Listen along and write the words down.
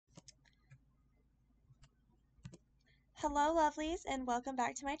Hello lovelies and welcome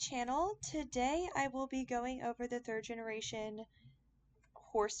back to my channel. Today I will be going over the third generation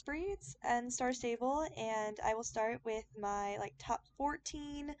horse breeds and StarStable, and I will start with my top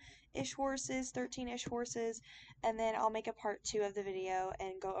 14-ish horses, 13-ish horses, and then I'll make a part 2 of the video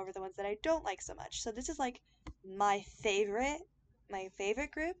and go over the ones that I don't like so much. So this is like my favorite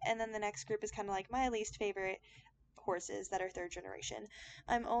group, and then the next group is kind of like my least favorite horses that are third generation.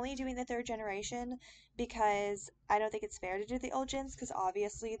 I'm only doing the third generation because I don't think it's fair to do the old gens because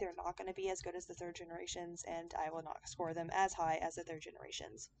obviously they're not going to be as good as the third generations and I will not score them as high as the third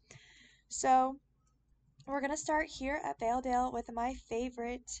generations. So we're going to start here at Valedale with my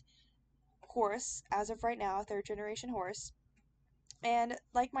favorite horse as of right now, third generation horse. And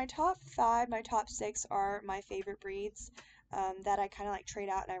like my top 5, my top 6 are my favorite breeds that I kind of like trade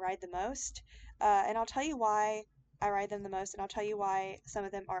out and I ride the most. And I'll tell you why I ride them the most, and I'll tell you why some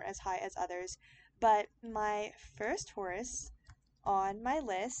of them aren't as high as others. But my first horse on my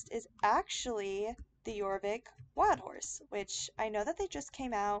list is actually the Jorvik Wild Horse, which I know that they just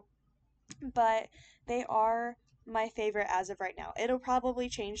came out, but they are my favorite as of right now. It'll probably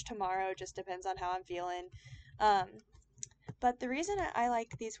change tomorrow, just depends on how I'm feeling. Um, but the reason I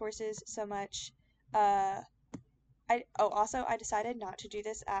like these horses so much, also I decided not to do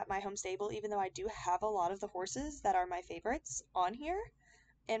this at my home stable, even though I do have a lot of the horses that are my favorites on here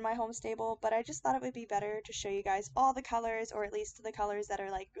in my home stable, but I just thought it would be better to show you guys all the colors, or at least the colors that are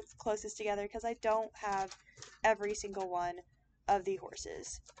like closest together, because I don't have every single one of the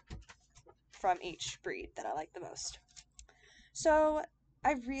horses from each breed that I like the most. So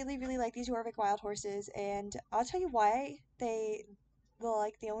I really, really like these Jorvik Wild horses, and I'll tell you why the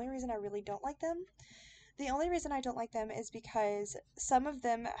only reason I really don't like them. The only reason I don't like them is because some of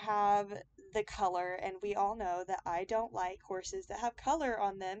them have the color, and we all know that I don't like horses that have color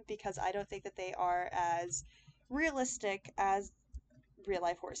on them because I don't think that they are as realistic as real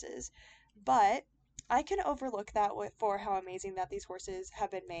life horses. But I can overlook that for how amazing that these horses have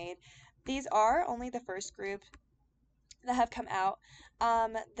been made. These are only the first group that have come out.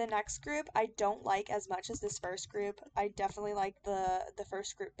 The next group I don't like as much as this first group. I definitely like the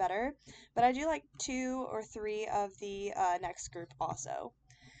first group better, but I do like 2 or 3 of the next group also.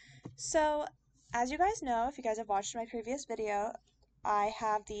 So, as you guys know, if you guys have watched my previous video, I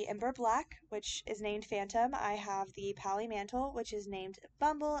have the Ember Black, which is named Phantom. I have the Pally Mantle, which is named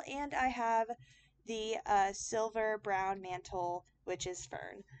Bumble, and I have the Silver Brown Mantle, which is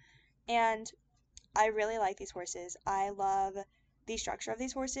Fern. And I really like these horses. I love the structure of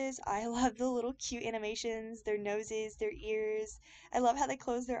these horses. I love the little cute animations, their noses, their ears. I love how they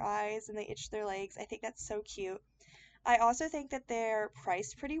close their eyes and they itch their legs. I think that's so cute. I also think that they're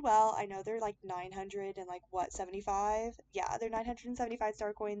priced pretty well. I know they're like 900 and 75? Yeah, they're 975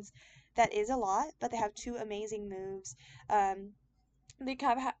 star coins. That is a lot, but they have 2 amazing moves. They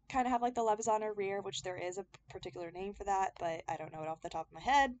kind of have like the Lebezon rear, which there is a particular name for that, but I don't know it off the top of my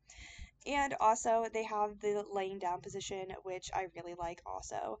head. And also, they have the laying down position, which I really like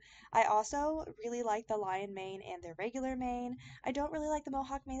also. I also really like the lion mane and their regular mane. I don't really like the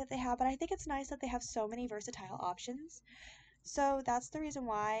mohawk mane that they have, but I think it's nice that they have so many versatile options. So that's the reason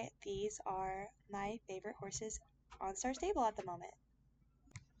why these are my favorite horses on StarStable at the moment.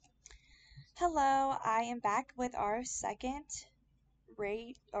 Hello, I am back with our second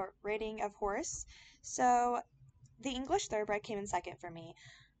rating of horse. So the English Thoroughbred came in second for me.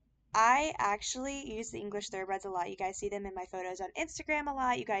 I actually use the English Thoroughbreds a lot. You guys see them in my photos on Instagram a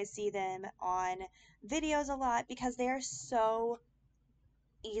lot. You guys see them on videos a lot because they are so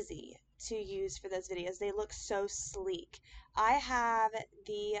easy to use for those videos. They look so sleek. I have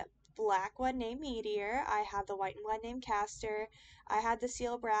the black one named Meteor. I have the white one named Castor. I have the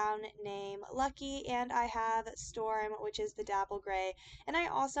seal brown named Lucky, and I have Storm, which is the dapple gray. And I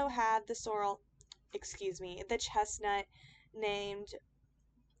also have the the chestnut named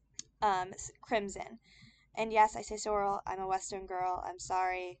Crimson. And yes, I say sorrel. I'm a Western girl. I'm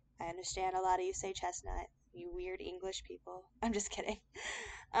sorry. I understand a lot of you say chestnut. You weird English people. I'm just kidding.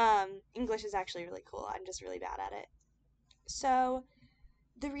 English is actually really cool. I'm just really bad at it. So,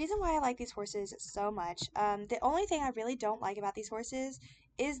 the reason why I like these horses so much, the only thing I really don't like about these horses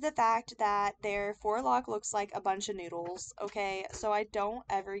is the fact that their forelock looks like a bunch of noodles, okay? So I don't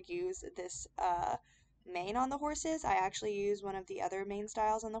ever use this mane on the horses. I actually use one of the other mane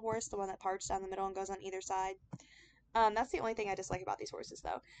styles on the horse, the one that parts down the middle and goes on either side. That's the only thing I dislike about these horses,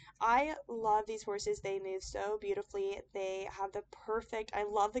 though. I love these horses. They move so beautifully. They have I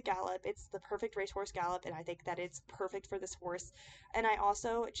love the gallop. It's the perfect racehorse gallop, and I think that it's perfect for this horse. And I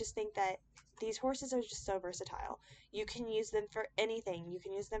also just think that these horses are just so versatile. You can use them for anything. You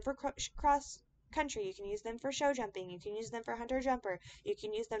can use them for country. You can use them for show jumping. You can use them for hunter jumper. You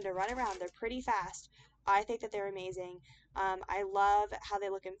can use them to run around. They're pretty fast. I think that they're amazing. I love how they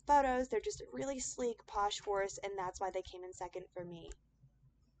look in photos. They're just a really sleek, posh horse, and that's why they came in second for me.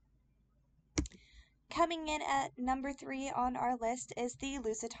 Coming in at number 3 on our list is the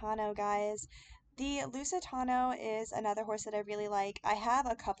Lusitano, guys. The Lusitano is another horse that I really like. I have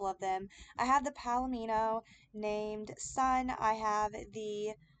a couple of them. I have the Palomino named Sun. I have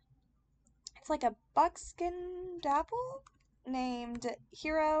the, it's like a buckskin dapple named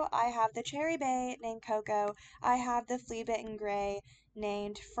Hero. I have the Cherry Bay named Coco. I have the Flea Bitten Gray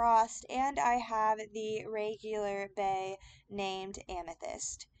named Frost. And I have the regular bay named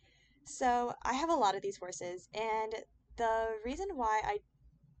Amethyst. So I have a lot of these horses, and the reason why I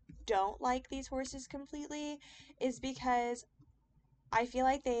don't like these horses completely is because I feel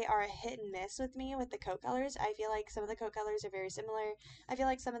like they are a hit and miss with me with the coat colors. I feel like some of the coat colors are very similar. I feel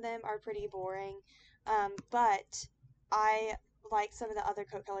like some of them are pretty boring, but I like some of the other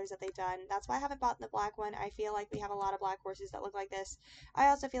coat colors that they've done. That's why I haven't bought the black one. I feel like we have a lot of black horses that look like this. I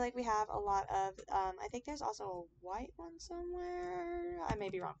also feel like we have a lot of, I think there's also a white one somewhere. I may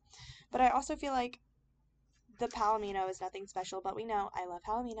be wrong. But I also feel like the Palomino is nothing special, but we know I love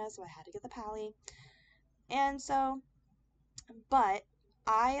Palomino, so I had to get the Pally. And so, but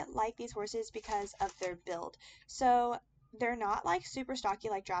I like these horses because of their build. So they're not like super stocky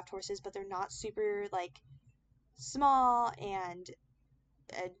like draft horses, but they're not super like small and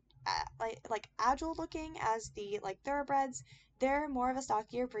like agile looking as the like thoroughbreds. They're more of a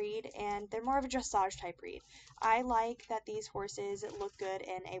stockier breed and they're more of a dressage type breed. I like that these horses look good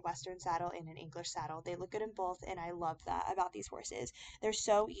in a Western saddle and an English saddle. They look good in both, and I love that about these horses. They're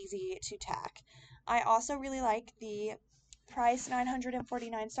so easy to tack. I also really like the price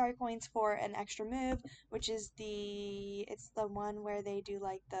 949 star coins for an extra move, which is it's the one where they do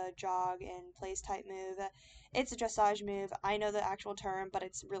like the jog and place type move. It's a dressage move. I know the actual term, but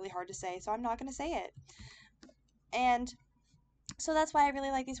it's really hard to say, so I'm not going to say it. And so that's why I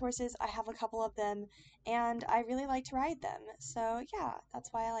really like these horses. I have a couple of them, and I really like to ride them. So yeah, that's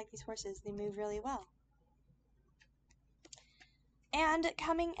why I like these horses. They move really well. And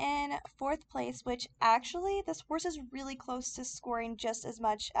coming in 4th place, which actually this horse is really close to scoring just as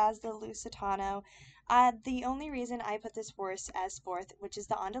much as the Lusitano. The only reason I put this horse as 4th, which is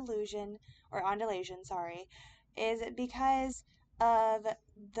the Andalusian, sorry, is because of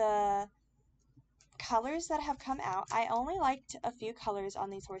the colors that have come out. I only liked a few colors on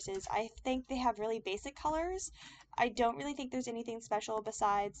these horses. I think they have really basic colors. I don't really think there's anything special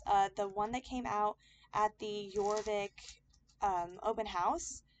besides the one that came out at the Jorvik open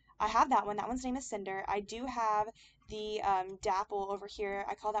house. I have that one. That one's name is Cinder. I do have the Dapple over here.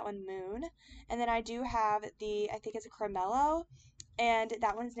 I call that one Moon. And then I do have I think it's a Cremello, and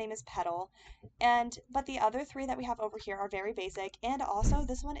that one's name is Petal. But the other 3 that we have over here are very basic, and also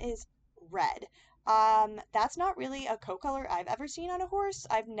this one is red. That's not really a coat color I've ever seen on a horse.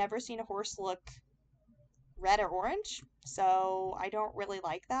 I've never seen a horse look red or orange, so I don't really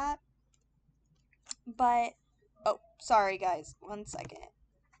like that. But, oh, sorry guys, 1 second.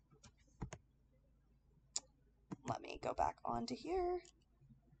 Let me go back onto here.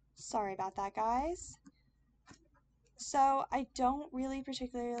 Sorry about that, guys. So I don't really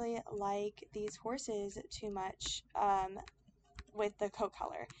particularly like these horses too much with the coat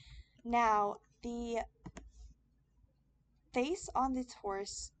color. Now, the face on this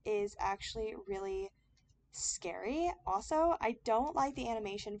horse is actually really scary. Also, I don't like the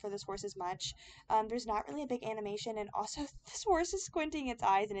animation for this horse as much. There's not really a big animation, and also this horse is squinting its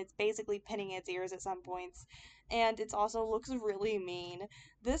eyes and it's basically pinning its ears at some points. And it also looks really mean.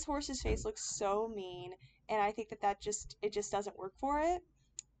 This horse's face looks so mean, and I think that it just doesn't work for it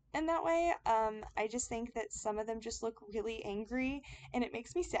in that way. I just think that some of them just look really angry, and it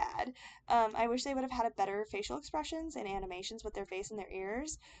makes me sad. I wish they would have had a better facial expressions and animations with their face and their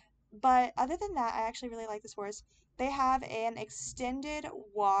ears. But other than that, I actually really like this horse. They have an extended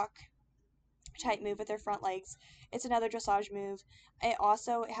walk type move with their front legs. It's another dressage move. It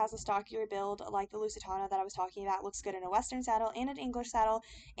also has a stockier build like the Lusitano that I was talking about. It looks good in a Western saddle and an English saddle,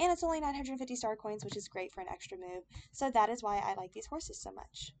 and it's only 950 star coins, which is great for an extra move. So that is why I like these horses so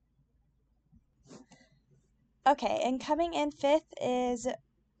much. Okay, and coming in 5th is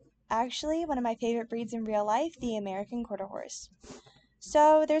actually one of my favorite breeds in real life, the American Quarter Horse.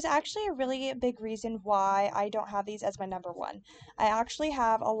 So there's actually a really big reason why I don't have these as my number 1. I actually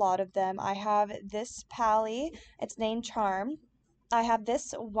have a lot of them. I have this Pally, it's named Charm. I have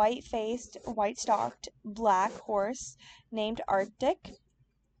this white-faced, white-stocked black horse named Arctic.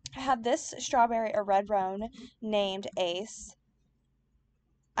 I have this strawberry or red roan named Ace.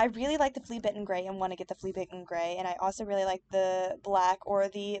 I really like the flea bitten gray and want to get the flea bitten gray, and I also really like the black or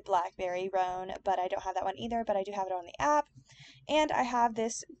the blackberry roan, but I don't have that one either, but I do have it on the app. And I have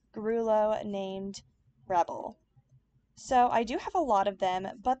this Grullo named Rebel. So I do have a lot of them,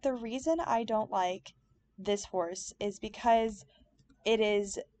 but the reason I don't like this horse is because it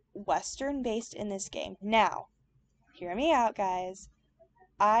is Western based in this game. Now, hear me out, guys.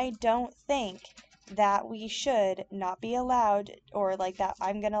 I don't think that we should not be allowed, or like that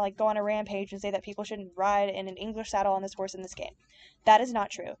I'm gonna like go on a rampage and say that people shouldn't ride in an English saddle on this horse in this game. That is not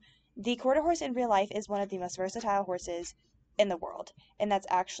true. The quarter horse in real life is one of the most versatile horses in the world, and that's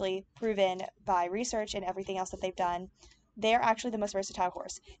actually proven by research and everything else that they've done. They are actually the most versatile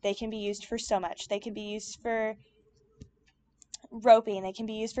horse. They can be used for so much. They can be used for roping, they can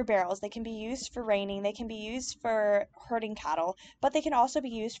be used for barrels, they can be used for reining, they can be used for herding cattle, but they can also be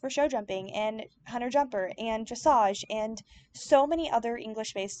used for show jumping and hunter jumper and dressage and so many other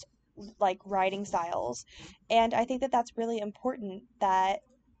English based like riding styles. And I think that that's really important that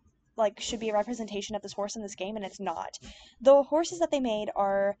like should be a representation of this horse in this game, and it's not. The horses that they made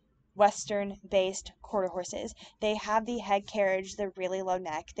are Western based quarter horses. They have the head carriage, the really low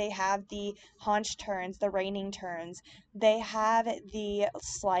neck. They have the haunch turns, the reining turns. They have the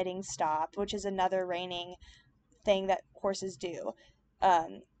sliding stop, which is another reining thing that horses do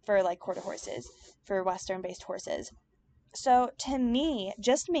for like quarter horses, for Western based horses. So to me,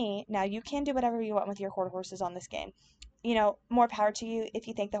 just me, now you can do whatever you want with your quarter horses on this game. You know, more power to you if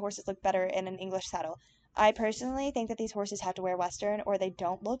you think the horses look better in an English saddle. I personally think that these horses have to wear Western or they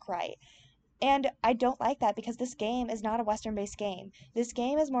don't look right. And I don't like that because this game is not a Western based game. This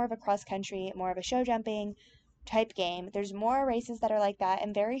game is more of a cross country, more of a show jumping type game. There's more races that are like that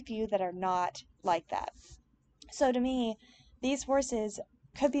and very few that are not like that. So to me, these horses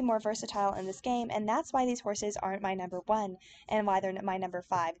could be more versatile in this game, and that's why these horses aren't my number one and why they're my number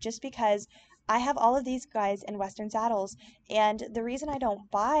five. Just because I have all of these guys in Western saddles, and the reason I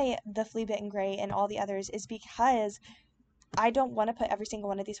don't buy the Flea Bitten Gray and all the others is because I don't want to put every single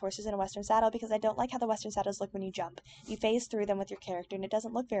one of these horses in a Western saddle because I don't like how the Western saddles look when you jump. You phase through them with your character and it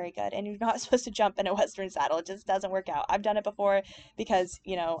doesn't look very good. And you're not supposed to jump in a Western saddle. It just doesn't work out. I've done it before because,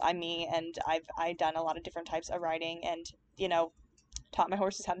 you know, I'm me and I've done a lot of different types of riding and, you know, taught my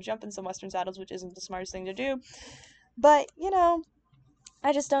horses how to jump in some Western saddles, which isn't the smartest thing to do. But, you know,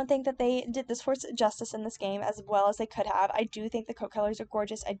 I just don't think that they did this horse justice in this game as well as they could have. I do think the coat colors are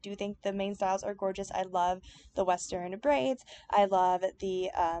gorgeous. I do think the mane styles are gorgeous. I love the Western braids. I love the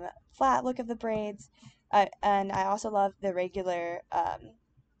flat look of the braids. And I also love the regular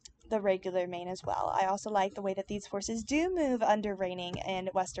mane as well. I also like the way that these horses do move under reining in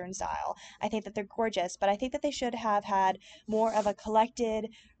Western style. I think that they're gorgeous, but I think that they should have had more of a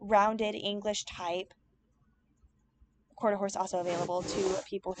collected, rounded English type quarter horse also available to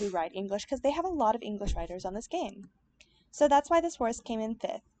people who ride English because they have a lot of English riders on this game. So that's why this horse came in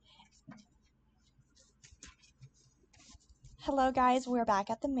fifth. Hello guys, we're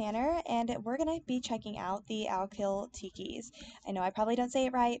back at the manor and we're going to be checking out the Alkil Tikis. I know I probably don't say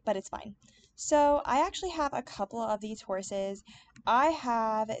it right, but it's fine. So I actually have a couple of these horses. I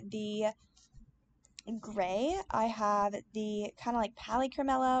have the gray, I have the kind of like pally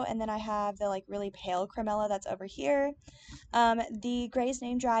cremello, and then I have the like really pale cremello that's over here. The gray is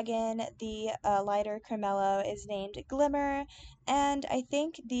named Dragon, the lighter cremello is named Glimmer, and I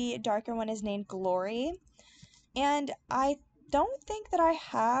think the darker one is named Glory. And I don't think that I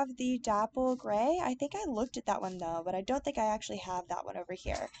have the Dapple Gray. I think I looked at that one though, but I don't think I actually have that one over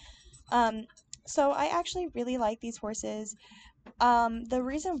here. Um, so I actually really like these horses. The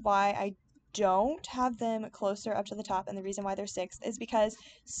reason why I don't have them closer up to the top and the reason why they're sixth is because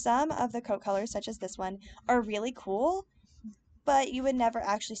some of the coat colors, such as this one, are really cool, but you would never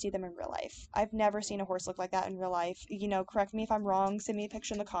actually see them in real life. I've never seen a horse look like that in real life. You know, correct me if I'm wrong, send me a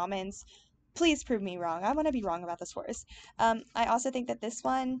picture in the comments. Please prove me wrong. I want to be wrong about this horse. I also think that this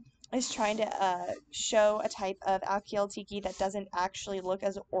one is trying to show a type of Alkiel Tiki that doesn't actually look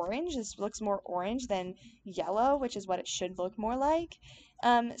as orange. This looks more orange than yellow, which is what it should look more like.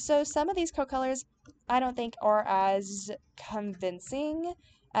 So some of these coat colors I don't think are as convincing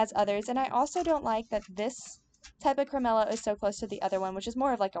as others. And I also don't like that this type of cremello is so close to the other one, which is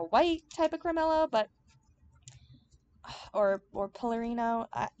more of like a white type of cremello, but or Polarino.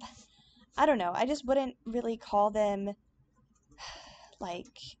 I don't know. I just wouldn't really call them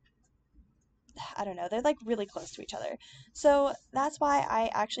like I don't know. They're like really close to each other. So that's why I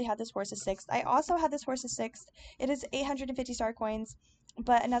actually had this horse as sixth. I also had this horse as sixth. It is 850 star coins.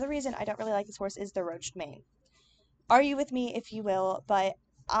 But another reason I don't really like this horse is the roached mane. Argue with me if you will, but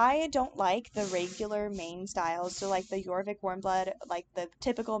I don't like the regular mane styles, so like the Jorvik Warmblood, like the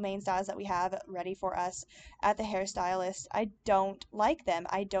typical mane styles that we have ready for us at the hairstylist. I don't like them.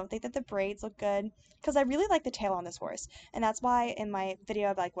 I don't think that the braids look good because I really like the tail on this horse. And that's why in my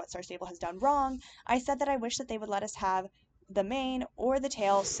video of like what StarStable has done wrong, I said that I wish that they would let us have the mane or the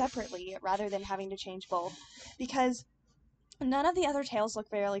tail separately rather than having to change both because none of the other tails look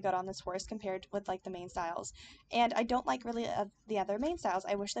really good on this horse compared with like the main styles. And I don't like really the other main styles.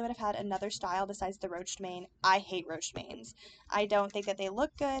 I wish they would have had another style besides the roached mane. I hate roached manes. I don't think that they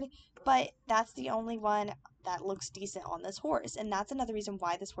look good, but that's the only one that looks decent on this horse. And that's another reason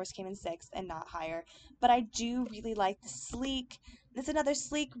why this horse came in sixth and not higher. But I do really like the sleek. It's another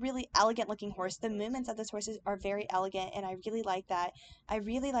sleek, really elegant looking horse. The movements of this horse are very elegant, and I really like that. I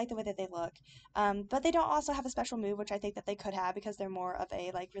really like the way that they look. But they don't also have a special move, which I think that they could have because they're more of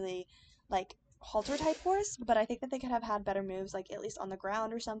a like really like halter type horse. But I think that they could have had better moves, like at least on the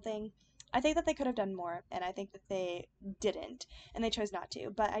ground or something. I think that they could have done more, and I think that they didn't, and they chose not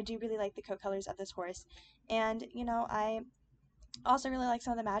to. But I do really like the coat colors of this horse, and I also really like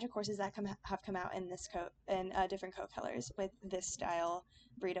some of the magic horses that have come out in this coat in different coat colors with this style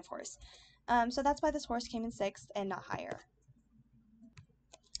breed of horse. So that's why this horse came in sixth and not higher.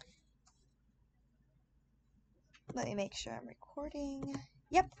 Let me make sure I'm recording.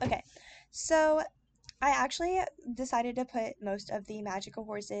 Yep, okay. So I actually decided to put most of the magical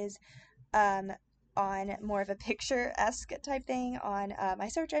horses um, on more of a picture-esque type thing on my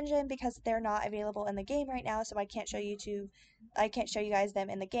search engine because they're not available in the game right now, so I can't show you guys them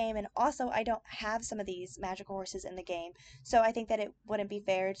in the game, and also I don't have some of these magical horses in the game, so I think that it wouldn't be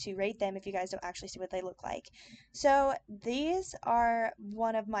fair to rate them if you guys don't actually see what they look like. So these are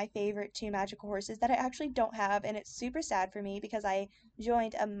one of my favorite two magical horses that I actually don't have, and it's super sad for me because I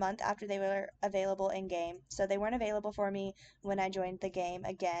joined a month after they were available in game, so they weren't available for me when I joined the game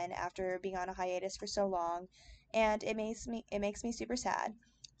again after being on a hiatus for so long, and it makes me super sad.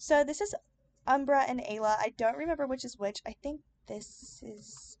 So this is Umbra and Ayla. I don't remember which is which. I think this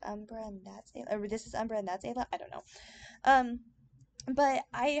is Umbra and that's Ayla, or this is Umbra and that's Ayla. I don't know. Um, but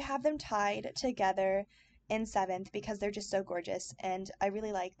I have them tied together in seventh because they're just so gorgeous, and I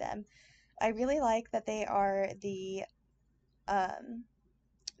really like them. I really like that um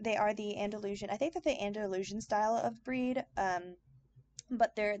they are the Andalusian. I think that the Andalusian style of breed.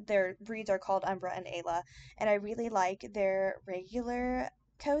 But their breeds are called Umbra and Ayla, and I really like their regular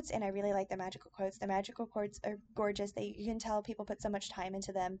coats and I really like their magical coats. The magical coats are gorgeous. You can tell people put so much time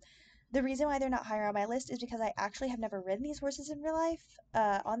into them. The reason why they're not higher on my list is because I actually have never ridden these horses in real life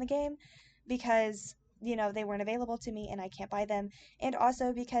on the game because they weren't available to me and I can't buy them, and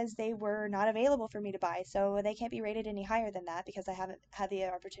also because they were not available for me to buy, so they can't be rated any higher than that because I haven't had the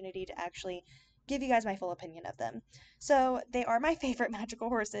opportunity to actually give you guys my full opinion of them. So they are my favorite magical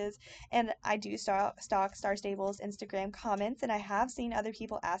horses, and I do stalk StarStable's Instagram comments, and I have seen other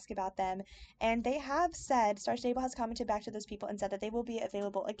people ask about them, and they have said StarStable has commented back to those people and said that they will be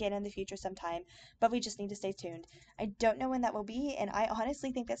available again in the future sometime, but we just need to stay tuned. I don't know when that will be, and I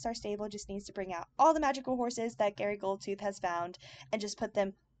honestly think that StarStable just needs to bring out all the magical horses that Gary Goldtooth has found and just put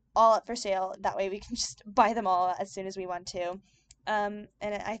them all up for sale. That way we can just buy them all as soon as we want to. And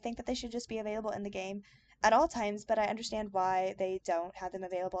I think that they should just be available in the game at all times, but I understand why they don't have them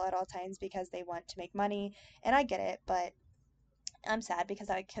available at all times because they want to make money, and I get it, but I'm sad because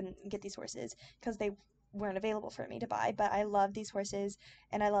I couldn't get these horses because they weren't available for me to buy, but I love these horses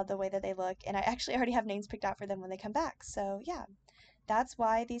and I love the way that they look, and I actually already have names picked out for them when they come back. So, yeah, that's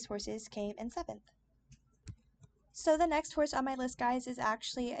why these horses came in seventh. So the next horse on my list, guys, is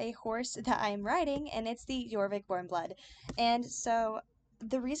actually a horse that I'm riding, and it's the Jorvik Warmblood. And so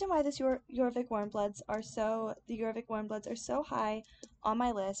the reason why the Jorvik Warmbloods are so high on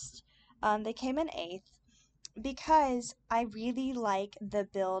my list, they came in eighth because I really like the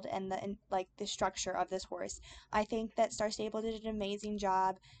build and like the structure of this horse. I think that StarStable did an amazing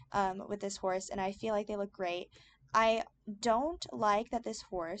job with this horse, and I feel like they look great. I don't like that this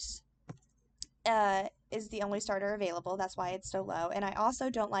horse is the only starter available. That's why it's so low. And I also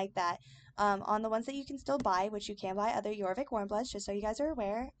don't like that on the ones that you can still buy, which you can buy other Jorvik Warmbloods, just so you guys are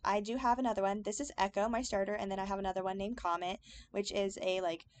aware. I do have another one. This is Echo, my starter, and then I have another one named Comet, which is a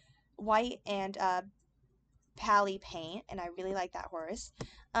like white and pally paint, and I really like that horse,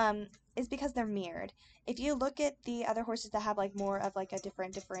 is because they're mirrored. If you look at the other horses that have like more of like a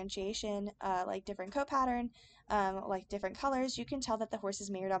different differentiation, like different coat pattern, like different colors, you can tell that the horse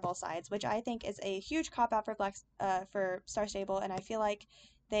is mirrored on both sides, which I think is a huge cop out for for StarStable, and I feel like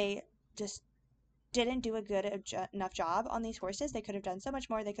they just didn't do a good enough job on these horses. They could have done so much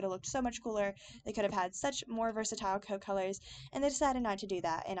more. They could have looked so much cooler. They could have had such more versatile coat colors, and they decided not to do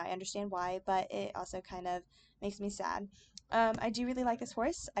that. And I understand why, but it also kind of makes me sad. I do really like this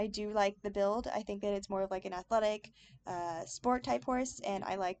horse. I do like the build. I think that it's more of like an athletic, sport type horse, and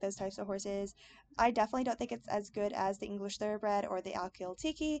I like those types of horses. I definitely don't think it's as good as the English Thoroughbred or the Alkil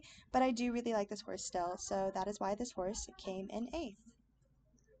Tiki, but I do really like this horse still, so that is why this horse came in 8th.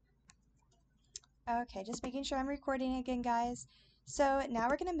 Okay, just making sure I'm recording again, guys. So now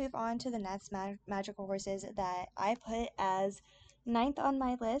we're going to move on to the next magical horses that I put as 9th on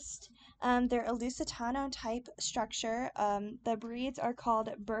my list. They're a Lusitano type structure. The breeds are called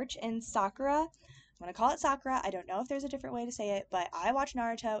Birch and Sakura. I'm going to call it Sakura. I don't know if there's a different way to say it, but I watch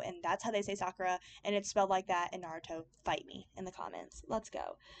Naruto and that's how they say Sakura, and it's spelled like that in Naruto. Fight me in the comments. Let's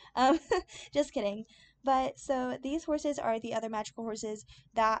go. Um, just kidding. But so these horses are the other magical horses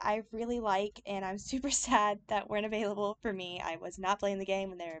that I really like, and I'm super sad that weren't available for me. I was not playing the game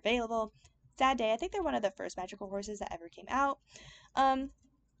when they were available. Sad day. I think they're one of the first magical horses that ever came out. Um,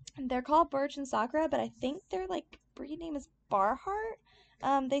 they're called Birch and Sakura, but I think their like breed name is Barheart.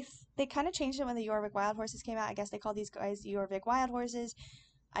 They kind of changed it when the Jorvik Wild horses came out. I guess they called these guys Jorvik Wild horses.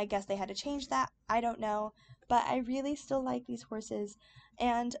 I guess they had to change that. I don't know, but I really still like these horses,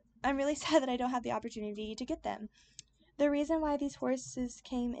 and I'm really sad that I don't have the opportunity to get them. The reason why these horses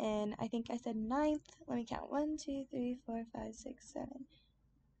came in, I think I said 9th. Let me count. 1, 2, 3, 4, 5, 6, 7,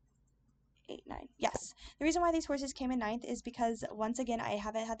 8, 9. Yes. The reason why these horses came in 9th is because, once again, I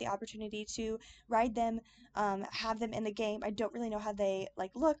haven't had the opportunity to ride them, have them in the game. I don't really know how they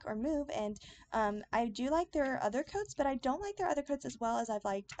like look or move, and I do like their other coats, but I don't like their other coats as well as I've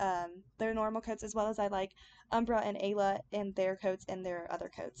liked their normal coats, as well as I like Umbra and Ayla and their coats and their other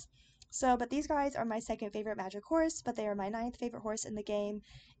coats. So, but these guys are my second favorite magic horse, but they are my 9th favorite horse in the game,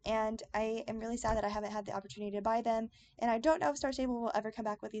 and I am really sad that I haven't had the opportunity to buy them. And I don't know if StarStable will ever come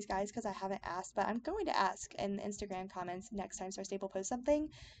back with these guys because I haven't asked, but I'm going to ask in the Instagram comments next time StarStable posts something,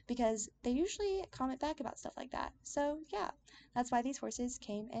 because they usually comment back about stuff like that. So yeah, that's why these horses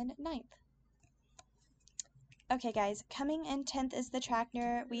came in 9th. Okay guys, coming in 10th is the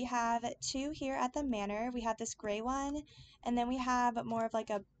Trackner. We have two here at the manor. We have this gray one, and then we have more of like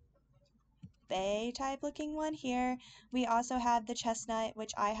a bay type looking one here. We also have the chestnut,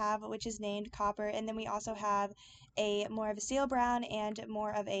 which I have, which is named Copper, and then we also have a more of a steel brown and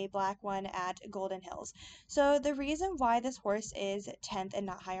more of a black one at Golden Hills. So the reason why this horse is 10th and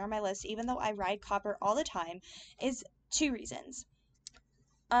not higher on my list, even though I ride Copper all the time, is two reasons.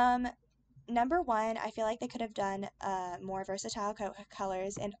 Number one, I feel like they could have done more versatile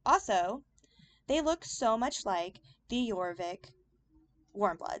colors, and also they look so much like the Jorvik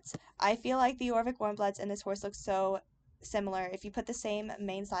Warmbloods. I feel like the Jorvik Warmbloods and this horse look so similar. If you put the same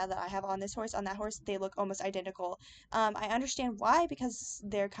mane style that I have on this horse on that horse, they look almost identical. I understand why, because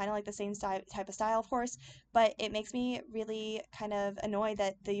they're kind of like the same type of style of horse, but it makes me really kind of annoyed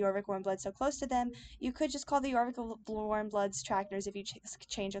that the Jorvik Warmblood's so close to them. You could just call the Jorvik Warmbloods Trackners if you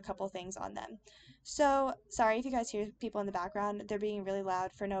change a couple things on them. So, sorry if you guys hear people in the background. They're being really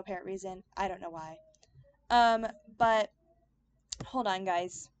loud for no apparent reason. I don't know why. But hold on,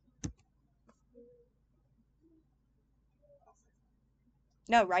 guys.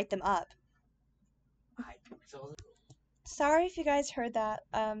 No, write them up. Sorry if you guys heard that.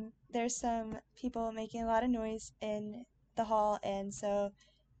 There's some people making a lot of noise in the hall, and so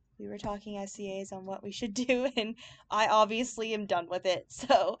we were talking as CAs on what we should do, and I obviously am done with it.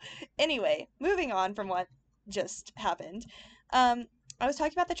 So, anyway, moving on from what just happened. I was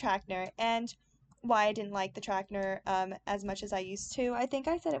talking about the Trackner and why I didn't like the Trackner as much as I used to. I think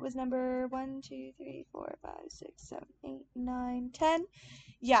I said it was number 1, 2, 3, 4, 5, 6, 7, 8, 9, 10.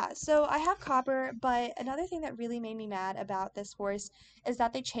 Yeah, so I have Copper, but another thing that really made me mad about this horse is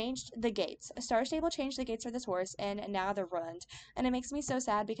that they changed the gates. StarStable changed the gates for this horse, and now they're ruined. And it makes me so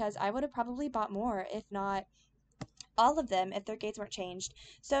sad because I would have probably bought more, if not all of them, if their gates weren't changed.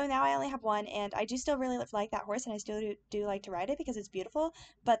 So now I only have one, and I do still really like that horse, and I still do like to ride it because it's beautiful,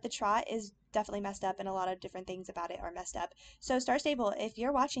 but the trot is definitely messed up, and a lot of different things about it are messed up. So StarStable, if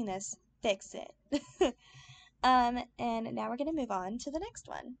you're watching this, fix it. And now we're going to move on to the next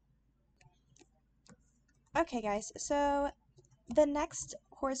one. Okay, guys, so the next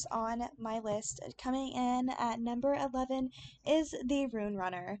horse on my list, coming in at number 11, is the Rune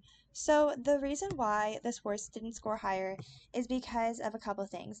Runner. So the reason why this horse didn't score higher is because of a couple of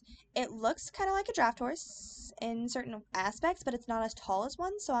things. It looks kind of like a draft horse in certain aspects, but it's not as tall as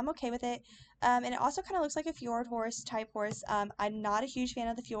one, so I'm okay with it. And it also kind of looks like a fjord horse type horse. I'm not a huge fan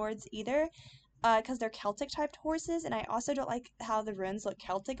of the fjords either. because they're Celtic typed horses, and I also don't like how the runes look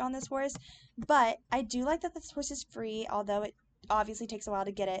Celtic on this horse. But I do like that this horse is free, although it obviously takes a while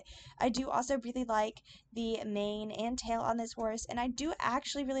to get it. I do also really like the mane and tail on this horse, and I do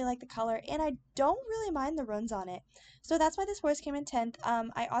actually really like the color, and I don't really mind the runes on it. So that's why this horse came in 10th.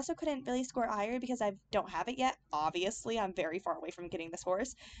 I also couldn't really score higher because I don't have it yet. Obviously, I'm very far away from getting this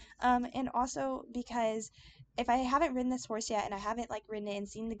horse. And also because if I haven't ridden this horse yet and I haven't like ridden it and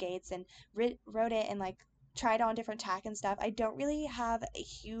seen the gates and rode it and like tried on different tack and stuff, I don't really have a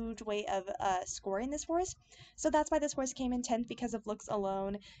huge way of scoring this horse. So that's why this horse came in 10th because of looks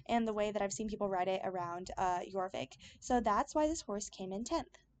alone and the way that I've seen people ride it around Jorvik. So that's why this horse came in 10th.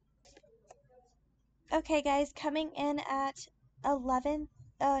 Okay, guys, coming in at 11th.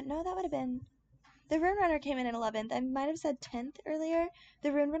 No, that would have been. The Rune Runner came in at 11th. I might have said 10th earlier.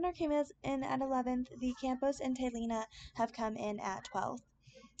 The Rune Runner came in at 11th. The Campos and Tailina have come in at 12th.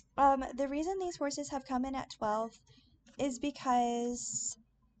 The reason these horses have come in at 12th is because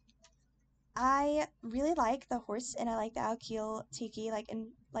I really like the horse and I like the Alkeel Tiki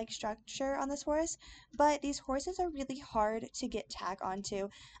structure on this horse, but these horses are really hard to get tack onto.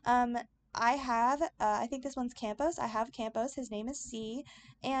 Um, I think this one's Campos. I have Campos. His name is C,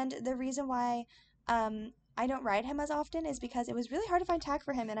 and the reason why I don't ride him as often is because it was really hard to find tack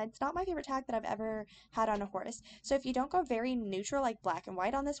for him, and it's not my favorite tack that I've ever had on a horse. So if you don't go very neutral, like black and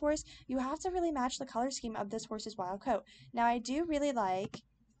white on this horse, you have to really match the color scheme of this horse's wild coat. Now, I do really like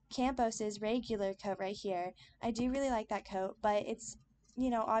Campos's regular coat right here. I do really like that coat, but it's,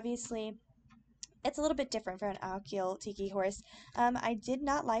 obviously it's a little bit different for an Alkeel Tiki horse. I did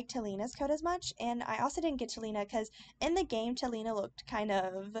not like Talina's coat as much, and I also didn't get Talina because in the game, Talina looked kind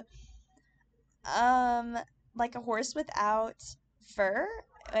of um, like a horse without fur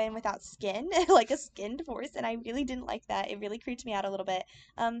and without skin, like a skinned horse, and I really didn't like that. It really creeped me out a little bit.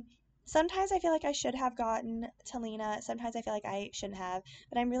 Um, Sometimes I feel like I should have gotten Talina, sometimes I feel like I shouldn't have,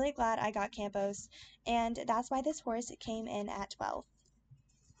 but I'm really glad I got Campos, and that's why this horse came in at 12.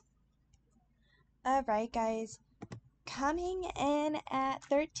 Alright, guys. Coming in at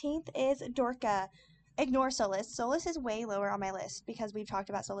 13th is Dorka. Ignore Solus. Solus is way lower on my list because we've talked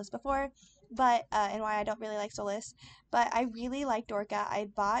about Solus before, but and why I don't really like Solus. But I really like Dorka. I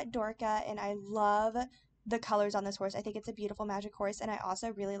bought Dorka and I love the colors on this horse. I think it's a beautiful magic horse, and I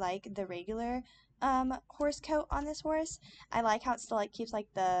also really like the regular horse coat on this horse. I like how it still like keeps like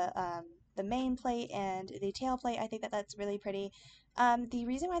the mane plate and the tail plate. I think that that's really pretty. The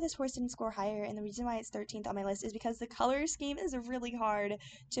reason why this horse didn't score higher and the reason why it's 13th on my list is because the color scheme is really hard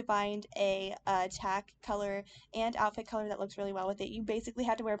to find a tack color and outfit color that looks really well with it. You basically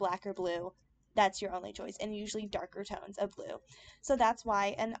have to wear black or blue. That's your only choice, and usually darker tones of blue. So that's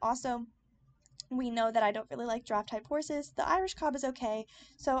why. And also, we know that I don't really like draft type horses. The Irish Cob is okay,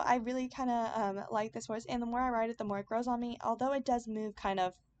 so I really kind of like this horse. And the more I ride it, the more it grows on me. Although it does move kind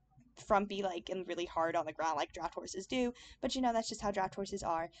of frumpy like and really hard on the ground like draft horses do, but that's just how draft horses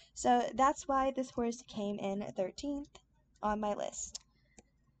are. So that's why this horse came in 13th on my list.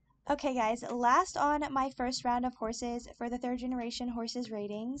 Okay, guys, last on my first round of horses for the third generation horses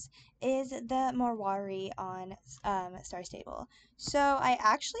ratings is the Morwari on StarStable. So I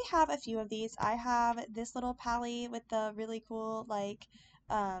actually have a few of these. I have this little pally with the really cool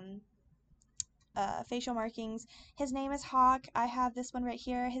um, facial markings. His name is Hawk. I have this one right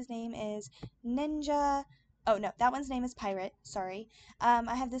here. His name is Ninja. Oh no, that one's name is Pirate. Sorry.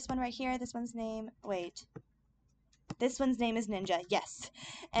 I have this one right here. This one's name. Wait. This one's name is Ninja. Yes.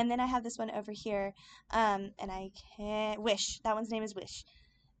 And then I have this one over here. And I can't. Wish. That one's name is Wish.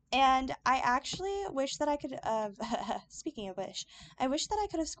 And I actually wish that I could. Speaking of wish, I wish that I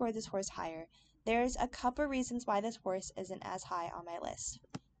could have scored this horse higher. There's a couple reasons why this horse isn't as high on my list.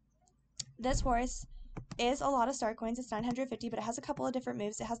 This horse is a lot of star coins. It's 950, but it has a couple of different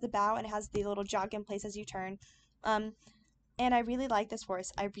moves. It has the bow and it has the little jog in place as you turn. And I really like this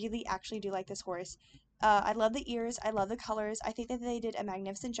horse. I really actually do like this horse. I love the ears. I love the colors. I think that they did a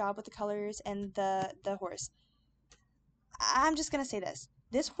magnificent job with the colors and the horse. I'm just gonna say this.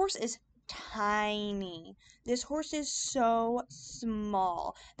 This horse is tiny. This horse is so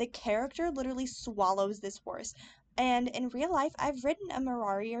small. The character literally swallows this horse. And in real life, I've ridden a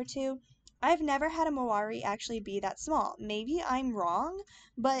Mirari or two. I've never had a Mirari actually be that small. Maybe I'm wrong,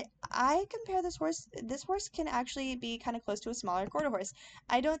 but I compare this horse. This horse can actually be kind of close to a smaller quarter horse.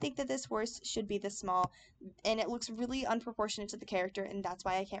 I don't think that this horse should be this small, and it looks really unproportionate to the character, and that's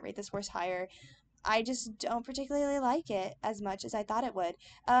why I can't rate this horse higher. I just don't particularly like it as much as I thought it would.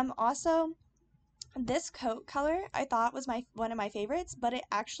 Also, This coat color I thought was one of my favorites, but it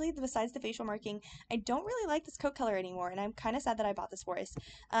actually, besides the facial marking, I don't really like this coat color anymore, and I'm kind of sad that I bought this horse.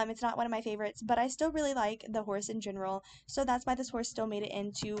 It's not one of my favorites, but I still really like the horse in general, so that's why this horse still made it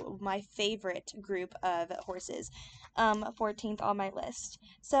into my favorite group of horses, 14th on my list.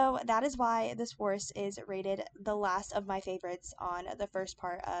 So that is why this horse is rated the last of my favorites on the first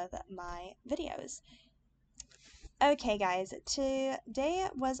part of my videos. Okay, guys, today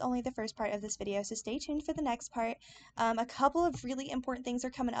was only the first part of this video, so stay tuned for the next part. A couple of really important things are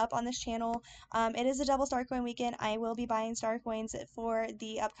coming up on this channel. It is a double star coin weekend. I will be buying star coins for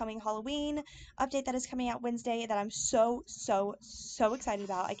the upcoming Halloween update that is coming out Wednesday that I'm so, so, so excited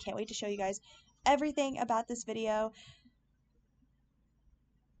about. I can't wait to show you guys everything about this video.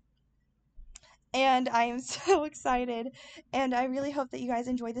 And I am so excited, and I really hope that you guys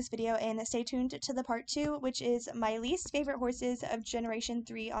enjoyed this video, and stay tuned to the part 2, which is my least favorite horses of Generation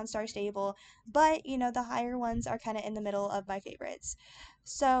 3 on StarStable, but, you know, the higher ones are kind of in the middle of my favorites.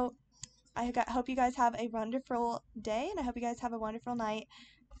 So, hope you guys have a wonderful day, and I hope you guys have a wonderful night.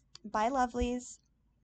 Bye, lovelies.